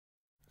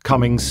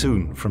Coming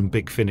soon from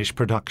Big Finish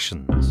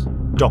Productions.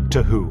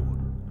 Doctor Who.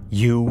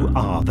 You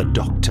are the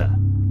Doctor.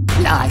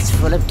 Life's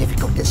full of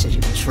difficult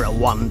decisions for a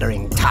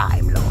wandering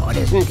Time Lord,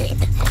 isn't it?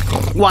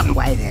 One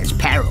way there's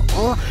peril,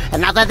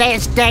 another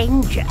there's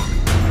danger.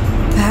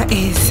 That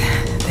is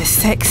the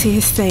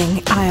sexiest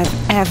thing I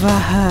have ever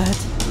heard.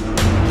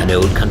 An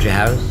old country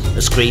house,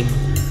 a scream,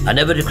 an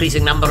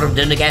ever-decreasing number of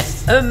dinner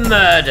guests, a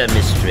murder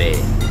mystery.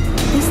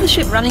 Is the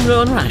ship running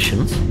low on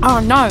rations?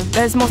 Oh no,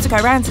 there's more to go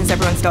round since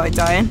everyone started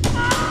dying.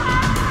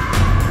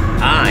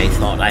 I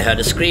thought I heard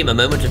a scream a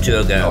moment or two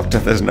ago. Doctor,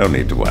 there's no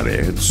need to worry.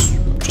 It's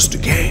just a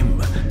game.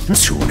 And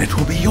soon it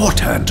will be your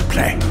turn to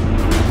play.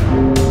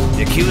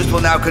 The accused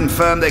will now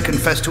confirm they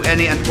confess to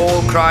any and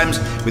all crimes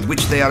with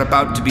which they are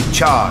about to be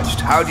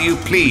charged. How do you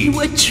plead?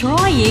 We're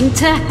trying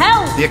to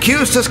help! The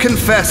accused has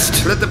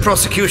confessed. Let the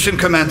prosecution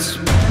commence.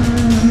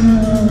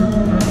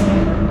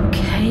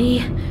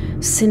 Okay.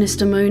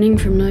 Sinister moaning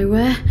from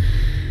nowhere.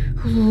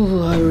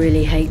 Oh, I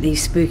really hate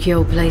these spooky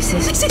old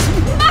places. This is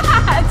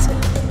mad!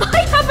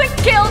 I haven't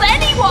killed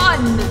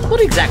anyone! What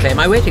exactly am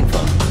I waiting for?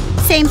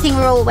 Same thing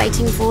we're all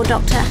waiting for,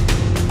 Doctor.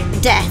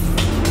 Death.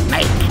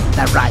 Make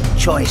the right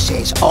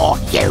choices or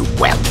you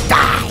will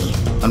die.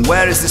 And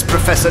where is this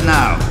professor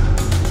now?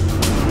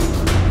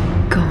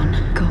 Gone.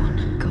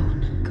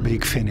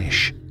 Big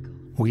Finish.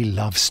 We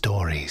love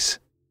stories.